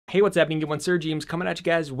Hey, what's happening? Everyone, SirJames coming at you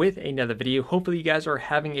guys with another video. Hopefully you guys are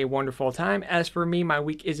having a wonderful time. As for me, my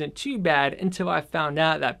week isn't too bad until I found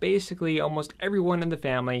out that basically almost everyone in the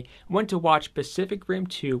family went to watch Pacific Rim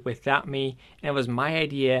 2 without me, and it was my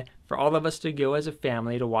idea for all of us to go as a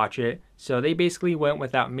family to watch it. So they basically went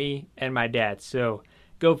without me and my dad. So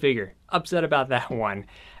go figure. Upset about that one.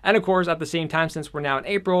 And of course, at the same time, since we're now in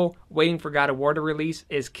April, waiting for God of War to release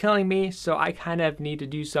is killing me. So I kind of need to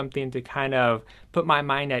do something to kind of put my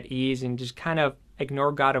mind at ease and just kind of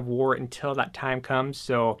ignore God of War until that time comes.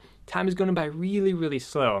 So time is going by really, really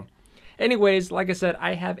slow. Anyways, like I said,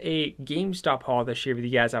 I have a GameStop haul to share with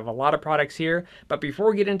you guys. I have a lot of products here. But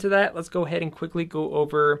before we get into that, let's go ahead and quickly go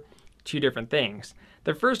over two different things.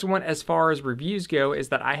 The first one, as far as reviews go, is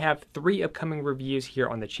that I have 3 upcoming reviews here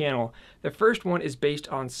on the channel. The first one is based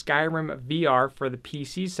on Skyrim VR for the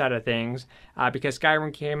PC side of things, because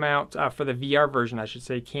Skyrim came out, for the VR version, I should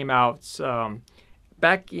say, came out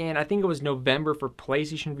back in, I think it was November for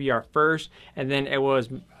PlayStation VR first, and then it was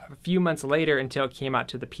a few months later until it came out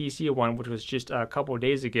to the PC one, which was just a couple of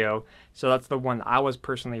days ago. So that's the one I was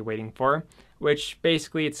personally waiting for, which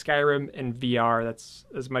basically it's Skyrim in VR. That's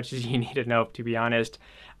as much as you need to know, to be honest.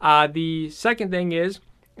 The second thing is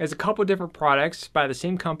a couple different products by the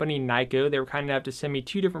same company, Nyko. They were kind enough to send me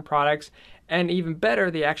 2 different products, and even better,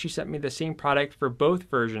 they actually sent me the same product for both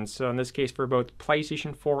versions. So in this case, for both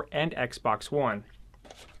PlayStation 4 and Xbox One.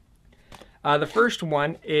 The first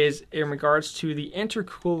one is in regards to the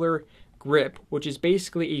intercooler grip, which is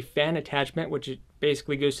basically a fan attachment, which it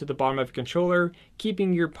basically goes to the bottom of the controller,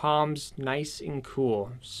 keeping your palms nice and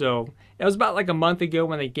cool. So it was about like a month ago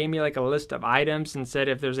when they gave me like a list of items and said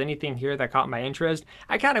if there's anything here that caught my interest.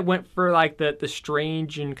 I kind of went for like the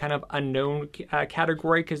strange and kind of unknown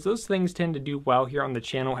category, because those things tend to do well here on the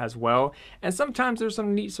channel as well. And sometimes there's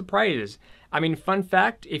some neat surprises. I mean, fun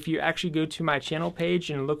fact, if you actually go to my channel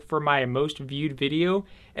page and look for my most viewed video,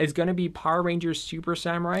 it's going to be Power Rangers Super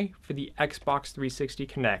Samurai for the Xbox 360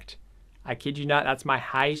 Connect. I kid you not, that's my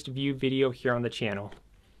highest viewed video here on the channel.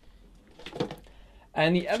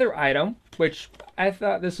 And the other item, which I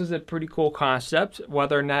thought this was a pretty cool concept,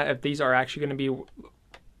 whether or not if these are actually going to be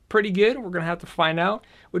pretty good, we're going to have to find out,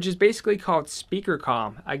 which is basically called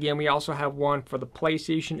SpeakerCom. Again, we also have one for the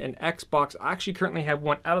PlayStation and Xbox. I actually currently have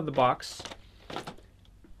one out of the box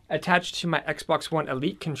attached to my Xbox One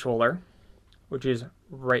Elite controller, which is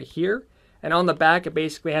right here. And on the back, it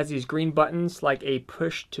basically has these green buttons like a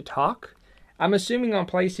push to talk. I'm assuming on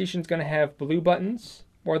PlayStation it's going to have blue buttons,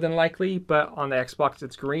 more than likely, but on the Xbox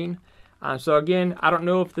it's green. So again, I don't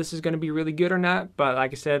know if this is going to be really good or not, but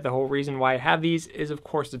like I said, the whole reason why I have these is of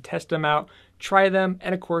course to test them out, try them,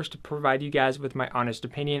 and of course to provide you guys with my honest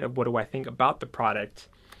opinion of what do I think about the product.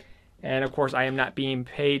 And of course, I am not being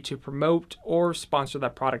paid to promote or sponsor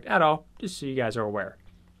that product at all, just so you guys are aware.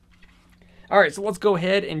 Alright, so let's go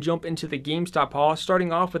ahead and jump into the GameStop haul,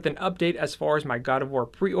 starting off with an update as far as my God of War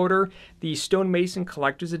pre-order. The Stonemason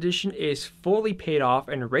Collector's Edition is fully paid off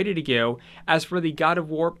and ready to go. As for the God of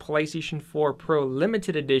War PlayStation 4 Pro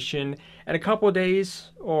Limited Edition, in a couple of days,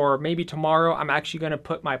 or maybe tomorrow, I'm actually going to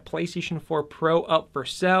put my PlayStation 4 Pro up for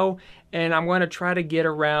sale. And I'm going to try to get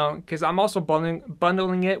around, because I'm also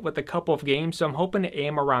bundling it with a couple of games, so I'm hoping to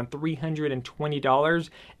aim around $320.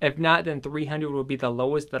 If not, then $300 will be the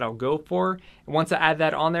lowest that I'll go for. And once I add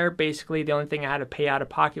that on there, basically the only thing I had to pay out of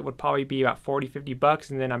pocket would probably be about 40-50 bucks,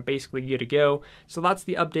 and then I'm basically good to go. So that's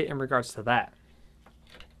the update in regards to that.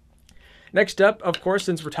 Next up, of course,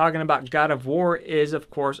 since we're talking about God of War, is, of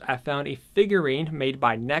course, I found a figurine made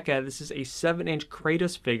by NECA. This is a 7-inch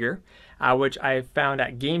Kratos figure, which I found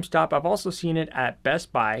at GameStop. I've also seen it at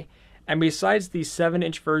Best Buy. And besides the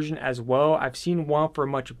 7-inch version as well, I've seen one for a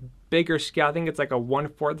much bigger scale. I think it's like a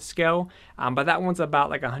 1/4 scale, but that one's about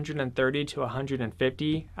like 130 to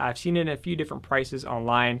 150. I've seen it in a few different prices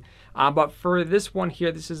online, but for this one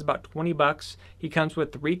here, this is about 20 bucks. He comes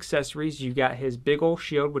with 3 accessories. You got his big old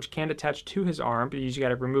shield, which can't attach to his arm, but you just got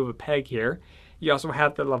to remove a peg here. You also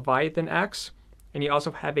have the Leviathan axe, and you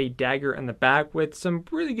also have a dagger in the back with some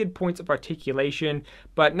really good points of articulation,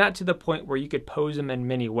 but not to the point where you could pose him in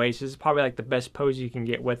many ways. This is probably like the best pose you can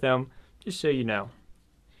get with him, just so you know.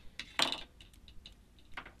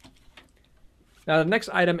 Now the next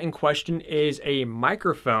item in question is a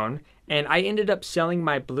microphone, and I ended up selling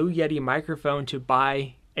my Blue Yeti microphone to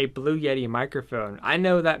buy a Blue Yeti microphone. I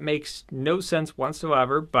know that makes no sense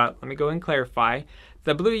whatsoever, but let me go and clarify.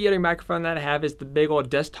 The Blue Yeti microphone that I have is the big old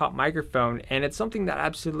desktop microphone, and it's something that I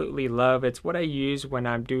absolutely love. It's what I use when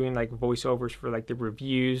I'm doing like voiceovers for like the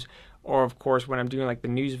reviews, or of course when I'm doing like the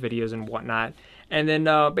news videos and whatnot. And then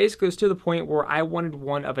basically it's to the point where I wanted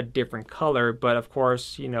one of a different color, but of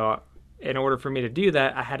course, you know, in order for me to do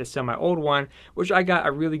that, I had to sell my old one, which I got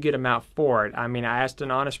a really good amount for it. I mean, I asked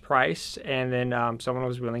an honest price, and then someone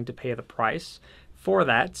was willing to pay the price for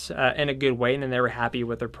that in a good way, and then they were happy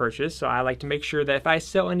with their purchase. So I like to make sure that if I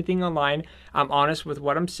sell anything online, I'm honest with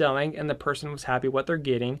what I'm selling, and the person was happy what they're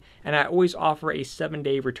getting. And I always offer a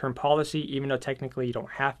 7-day return policy, even though technically you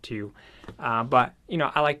don't have to. But, you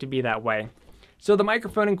know, I like to be that way. So the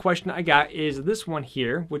microphone in question I got is this one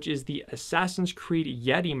here, which is the Assassin's Creed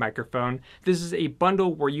Yeti microphone. This is a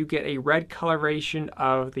bundle where you get a red coloration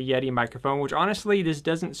of the Yeti microphone, which honestly, this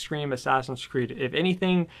doesn't scream Assassin's Creed. If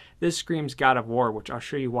anything, this screams God of War, which I'll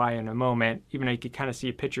show you why in a moment, even though you can kind of see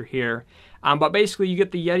a picture here. But basically, you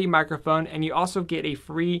get the Yeti microphone, and you also get a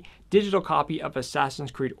free digital copy of Assassin's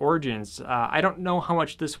Creed Origins. I don't know how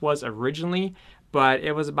much this was originally, but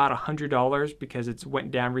it was about $100 because it's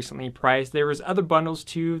went down recently in price. There was other bundles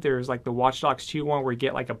too. There's like the Watch Dogs 2 one where you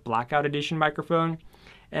get like a blackout edition microphone.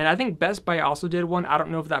 And I think Best Buy also did one. I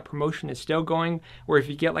don't know if that promotion is still going, where if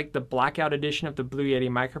you get like the blackout edition of the Blue Yeti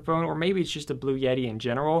microphone, or maybe it's just a Blue Yeti in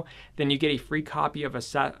general, then you get a free copy of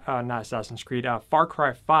not Assassin's Creed, Far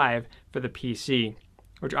Cry 5 for the PC,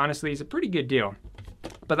 which honestly is a pretty good deal.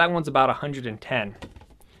 But that one's about $110.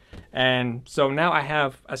 And so now I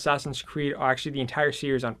have Assassin's Creed, or actually the entire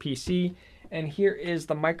series on PC. And here is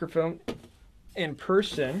the microphone in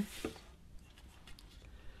person.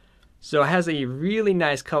 So it has a really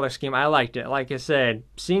nice color scheme. I liked it. Like I said,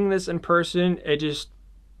 seeing this in person,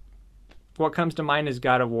 what comes to mind is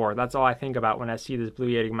God of War. That's all I think about when I see this Blue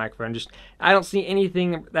Yeti microphone. I don't see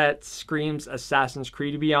anything that screams Assassin's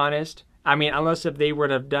Creed, to be honest. I mean, unless if they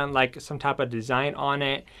would have done like some type of design on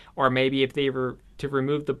it, or maybe if they were to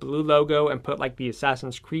remove the blue logo and put like the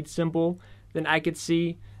Assassin's Creed symbol, then I could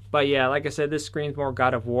see. But yeah, like I said, this screams more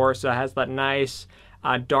God of War, so it has that nice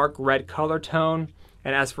dark red color tone.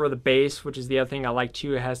 And as for the bass, which is the other thing I like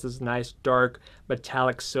too, it has this nice dark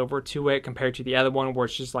metallic silver to it compared to the other one where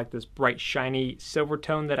it's just like this bright shiny silver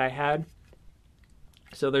tone that I had.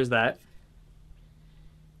 So there's that.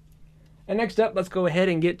 And next up, let's go ahead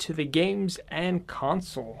and get to the games and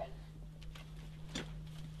console.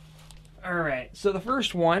 Alright, so the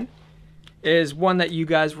first one is one that you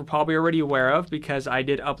guys were probably already aware of because I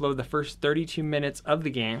did upload the first 32 minutes of the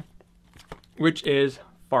game, which is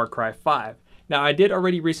Far Cry 5. Now, I did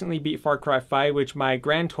already recently beat Far Cry 5, which my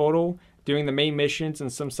grand total doing the main missions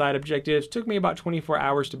and some side objectives took me about 24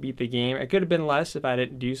 hours to beat the game. It could have been less if I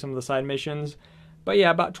didn't do some of the side missions. But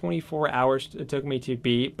yeah, about 24 hours it took me to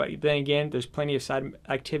beat. But then again, there's plenty of side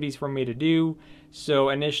activities for me to do. So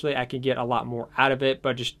initially I could get a lot more out of it.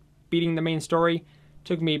 But just beating the main story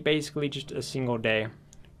took me basically just a single day.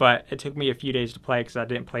 But it took me a few days to play because I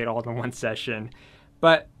didn't play it all in one session.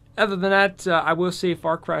 But other than that, I will say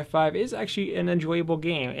Far Cry 5 is actually an enjoyable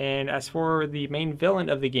game. And as for the main villain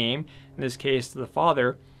of the game, in this case the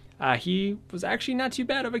father, he was actually not too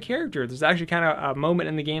bad of a character. There's actually kind of a moment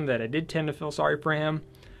in the game that I did tend to feel sorry for him.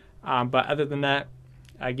 But other than that,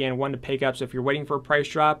 again, one to pick up. So if you're waiting for a price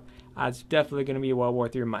drop, it's definitely going to be well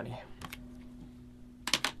worth your money.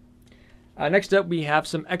 Next up, we have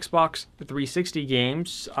some Xbox 360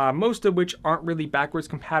 games, most of which aren't really backwards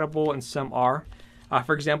compatible and some are.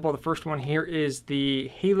 For example, the first one here is the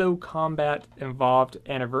Halo Combat Evolved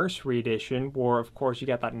Anniversary Edition, where of course you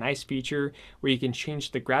got that nice feature where you can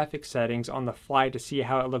change the graphic settings on the fly to see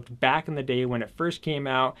how it looked back in the day when it first came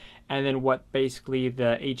out, and then what basically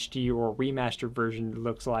the HD or remastered version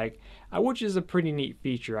looks like, which is a pretty neat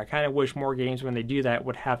feature. I kind of wish more games when they do that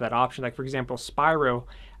would have that option. Like for example, Spyro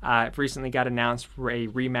recently got announced for a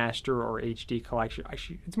remaster or HD collection.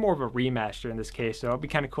 Actually, it's more of a remaster in this case, so it'd be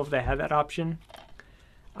kind of cool if they had that option.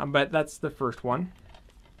 But that's the first one.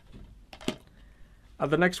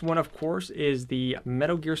 The next one, of course, is the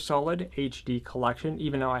Metal Gear Solid HD Collection,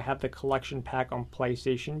 even though I have the collection pack on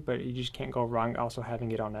PlayStation, but you just can't go wrong also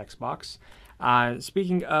having it on Xbox.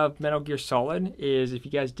 Speaking of Metal Gear Solid, if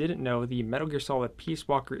you guys didn't know, the Metal Gear Solid Peace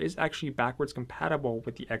Walker is actually backwards compatible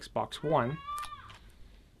with the Xbox One.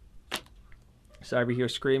 So over here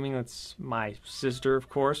screaming, that's my sister, of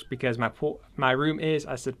course, because my room is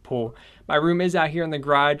out here in the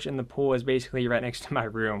garage, and the pool is basically right next to my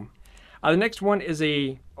room. The next one is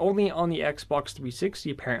only on the Xbox 360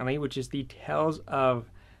 apparently, which is the Tales of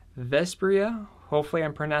Vesperia. Hopefully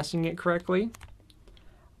I'm pronouncing it correctly.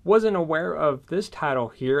 Wasn't aware of this title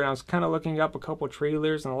here, and I was kind of looking up a couple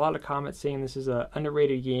trailers and a lot of comments saying this is an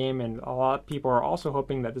underrated game, and a lot of people are also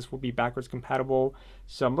hoping that this will be backwards compatible.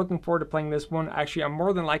 So I'm looking forward to playing this one. Actually, I'm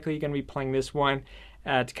more than likely going to be playing this one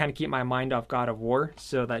to kind of keep my mind off God of War,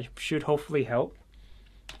 so that should hopefully help.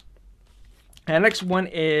 And next one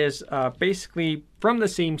is basically from the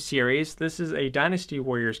same series. This is a Dynasty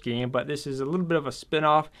Warriors game, but this is a little bit of a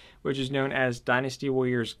spin-off, which is known as Dynasty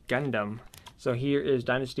Warriors Gundam. So here is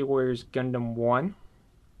Dynasty Warriors Gundam 1.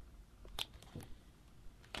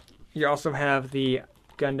 You also have the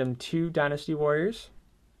Gundam 2 Dynasty Warriors.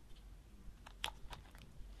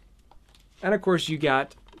 And of course you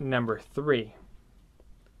got number 3.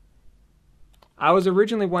 I was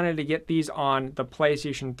originally wanting to get these on the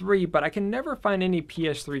PlayStation 3, but I can never find any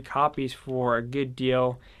PS3 copies for a good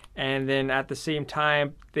deal. And then at the same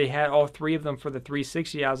time, they had all 3 of them for the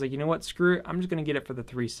 360. I was like, you know what, screw it, I'm just going to get it for the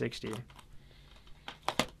 360.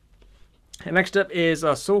 And next up is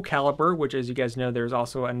Soul Calibur, which, as you guys know, there's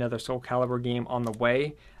also another Soul Calibur game on the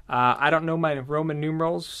way. I don't know my Roman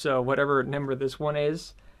numerals, so whatever number this one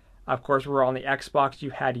is. Of course, we're on the Xbox.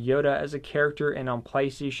 You had Yoda as a character, and on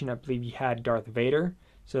PlayStation, I believe you had Darth Vader.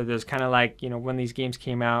 So there's kind of like, you know, when these games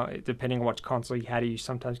came out, depending on which console you had, you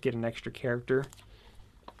sometimes get an extra character.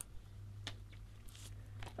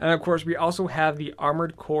 And of course, we also have the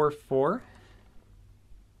Armored Core 4.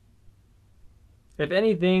 If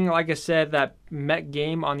anything, like I said, that mech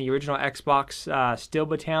game on the original Xbox, Steel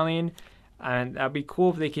Battalion, and that'd be cool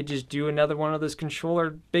if they could just do another one of those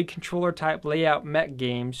big controller type layout mech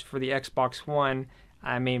games for the Xbox One.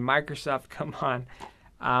 I mean, Microsoft, come on.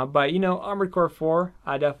 But you know, Armored Core 4,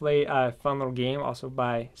 definitely a fun little game, also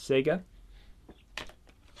by Sega.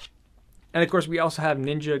 And of course, we also have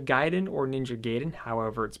Ninja Gaiden, or Ninja Gaiden,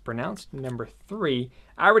 however it's pronounced, number 3.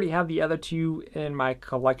 I already have the other 2 in my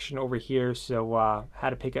collection over here, so had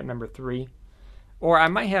to pick up number 3. Or I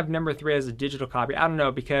might have number 3 as a digital copy. I don't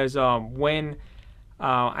know, because when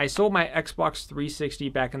I sold my Xbox 360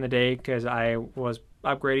 back in the day, because I was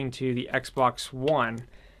upgrading to the Xbox One,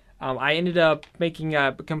 I ended up making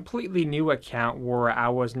a completely new account where I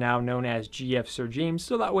was now known as SirJames,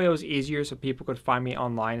 so that way it was easier so people could find me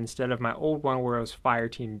online instead of my old one where it was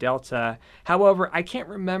Fireteam Delta. However, I can't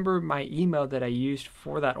remember my email that I used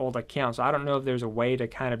for that old account, so I don't know if there's a way to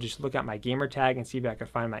kind of just look at my gamer tag and see if I can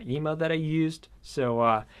find my email that I used.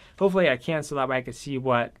 So hopefully I can, so that way I can see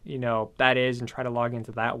what, you know, that is and try to log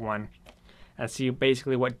into that one and see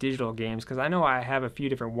basically what digital games, because I know I have a few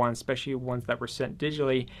different ones, especially ones that were sent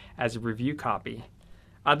digitally as a review copy.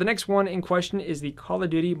 The next one in question is the Call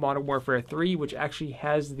of Duty Modern Warfare 3, which actually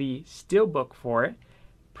has the steelbook for it.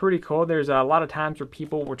 Pretty cool. There's a lot of times where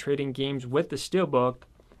people were trading games with the steelbook,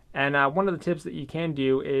 and one of the tips that you can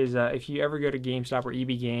do is if you ever go to GameStop or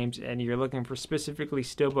EB Games and you're looking for specifically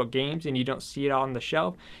steelbook games and you don't see it on the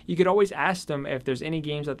shelf, you could always ask them if there's any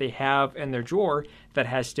games that they have in their drawer that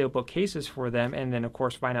has steelbook cases for them, and then of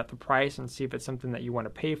course find out the price and see if it's something that you want to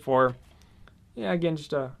pay for. Yeah, again,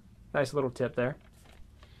 just a nice little tip there.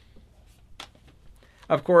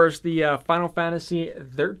 Of course, the Final Fantasy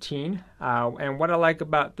 13, and what I like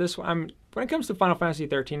about this one, when it comes to Final Fantasy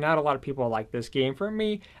 13, not a lot of people like this game. For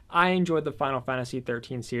me, I enjoyed the Final Fantasy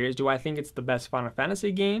 13 series. Do I think it's the best Final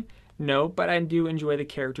Fantasy game? No, but I do enjoy the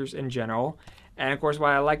characters in general. And of course,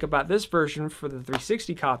 what I like about this version for the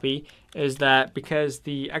 360 copy is that because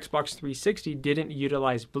the Xbox 360 didn't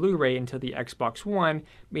utilize Blu-ray until the Xbox One,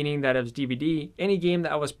 meaning that it was DVD, any game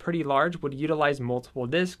that was pretty large would utilize multiple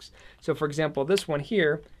discs. So for example, this one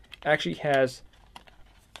here actually has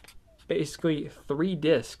basically 3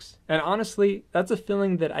 discs, and honestly that's a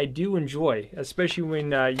feeling that I do enjoy, especially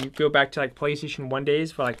when you go back to like PlayStation 1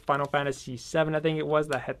 days for like Final Fantasy 7, I think it was,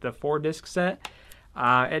 that had the 4-disc set.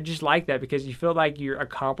 I just like that because you feel like you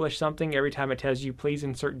accomplished something every time it tells you please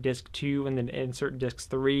insert disc 2 and then insert disc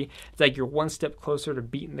 3. It's like you're one step closer to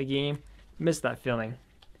beating the game. Miss that feeling.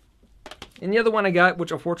 And the other one I got,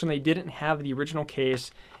 which unfortunately didn't have the original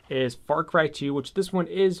case, is Far Cry 2, which this one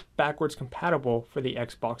is backwards compatible for the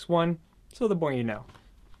Xbox One, so the more you know.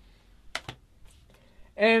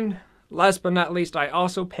 And last but not least, I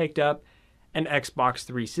also picked up an Xbox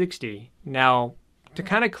 360. Now, to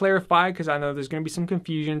kind of clarify, because I know there's going to be some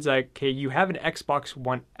confusions, like, okay, you have an Xbox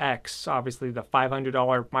One X, obviously the $500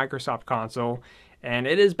 Microsoft console, and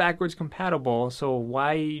it is backwards compatible, so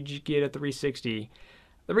why did you get a 360?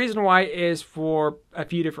 The reason why is for a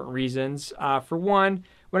few different reasons. For one,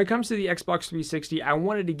 when it comes to the Xbox 360, I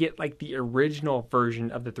wanted to get like the original version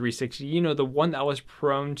of the 360, you know, the one that was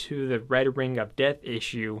prone to the red ring of death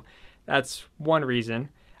issue. That's one reason.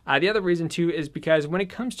 The other reason too is because when it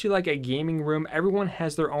comes to like a gaming room, everyone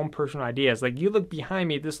has their own personal ideas. Like you look behind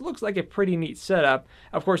me, this looks like a pretty neat setup.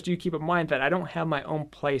 Of course, do keep in mind that I don't have my own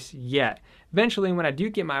place yet. Eventually, when I do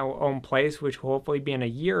get my own place, which will hopefully be in a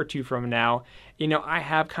year or two from now, you know, I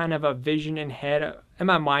have kind of a vision in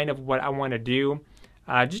my mind of what I want to do.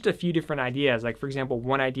 just a few different ideas. Like for example,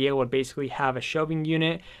 one idea would basically have a shelving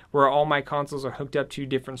unit where all my consoles are hooked up to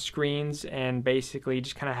different screens and basically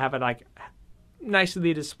just kind of have it like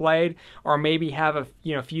nicely displayed, or maybe have a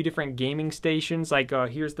few different gaming stations. Like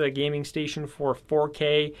here's the gaming station for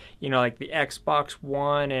 4K, like the Xbox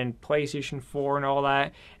One and PlayStation 4 and all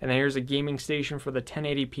that, and then here's a gaming station for the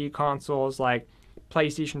 1080p consoles like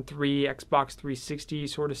PlayStation 3, Xbox 360,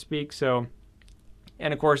 so to speak. So,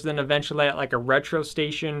 and of course then eventually like a retro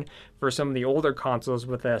station for some of the older consoles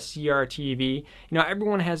with a CRTV.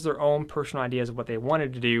 Everyone has their own personal ideas of what they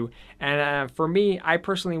wanted to do, and for me, I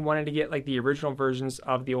personally wanted to get like the original versions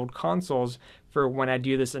of the old consoles for when I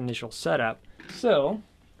do this initial setup. So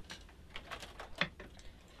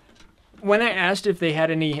when I asked if they had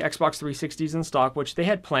any Xbox 360s in stock, which they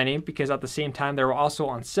had plenty, because at the same time they were also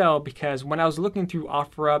on sale, because when I was looking through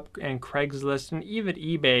OfferUp and Craigslist and even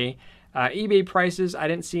eBay, eBay prices, I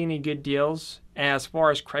didn't see any good deals. As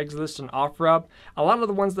far as Craigslist and OfferUp, a lot of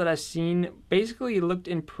the ones that I've seen basically looked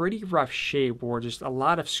in pretty rough shape, or just a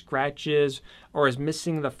lot of scratches, or is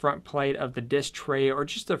missing the front plate of the disc tray, or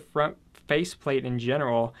just the front faceplate in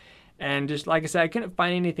general. And just like I said, I couldn't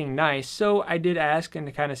find anything nice, so I did ask and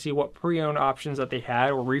to kind of see what pre-owned options that they had,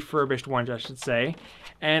 or refurbished ones I should say.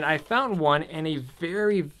 And I found one in a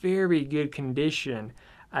very, very good condition.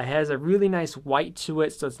 It has a really nice white to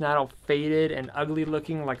it, so it's not all faded and ugly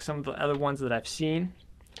looking like some of the other ones that I've seen.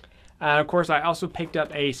 Of course, I also picked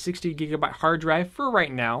up a 60 gigabyte hard drive for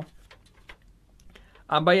right now.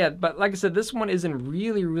 But like I said, this one is in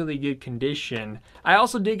really, really good condition. I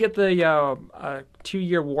also did get the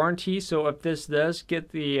 2-year warranty, so if this does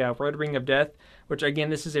get the Red Ring of Death, which again,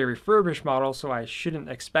 this is a refurbished model, so I shouldn't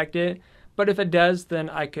expect it. But if it does, then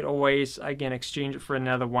I could always, again, exchange it for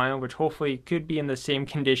another one, which hopefully could be in the same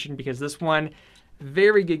condition, because this one,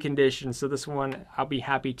 very good condition. So this one, I'll be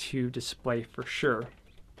happy to display for sure.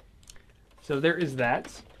 So there is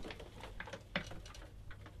that.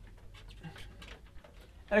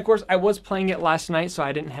 And of course, I was playing it last night, so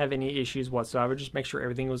I didn't have any issues whatsoever. Just make sure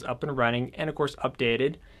everything was up and running, and of course,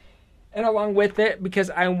 updated. And along with it, because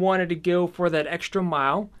I wanted to go for that extra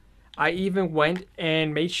mile, I even went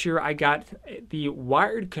and made sure I got the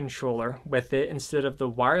wired controller with it instead of the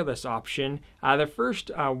wireless option. The first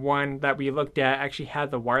one that we looked at actually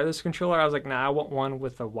had the wireless controller. I was like, nah, I want one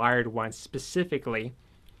with the wired one specifically.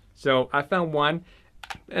 So I found one,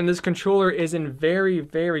 and this controller is in very,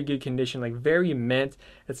 very good condition, like very mint.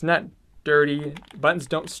 It's not dirty, buttons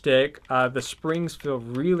don't stick. The springs feel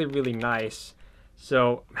really, really nice.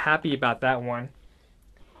 So I'm happy about that one.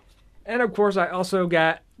 And of course, I also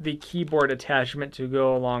got the keyboard attachment to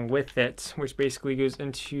go along with it, which basically goes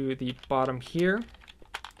into the bottom here.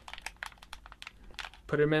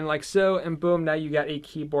 Put them in like so, and boom, now you got a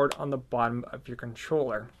keyboard on the bottom of your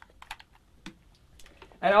controller.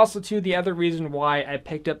 And also too, the other reason why I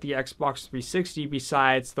picked up the Xbox 360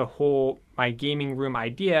 besides the whole my gaming room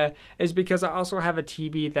idea is because I also have a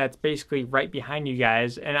TV that's basically right behind you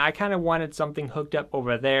guys, and I kind of wanted something hooked up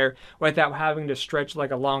over there without having to stretch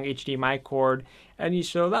like a long HDMI cord. And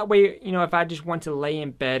so that way, if I just want to lay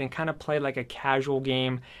in bed and kind of play like a casual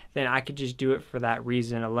game, then I could just do it for that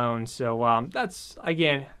reason alone. So that's,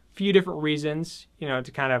 again, a few different reasons,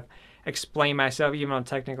 to kind of explain myself, even though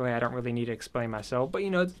technically I don't really need to explain myself, but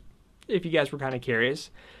if you guys were kind of curious.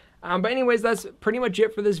 But anyways, that's pretty much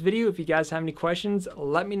it for this video. If you guys have any questions,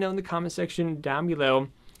 let me know in the comment section down below.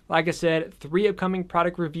 Like I said, 3 upcoming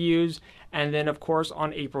product reviews, and then of course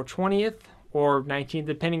on April 20th or 19th,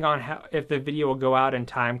 depending on if the video will go out in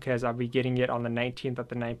time, because I'll be getting it on the 19th at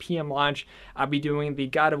the 9 p.m. launch. I'll be doing the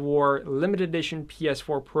God of War Limited Edition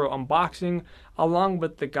PS4 Pro unboxing, along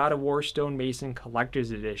with the God of War Stonemason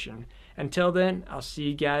Collector's Edition. Until then, I'll see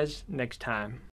you guys next time.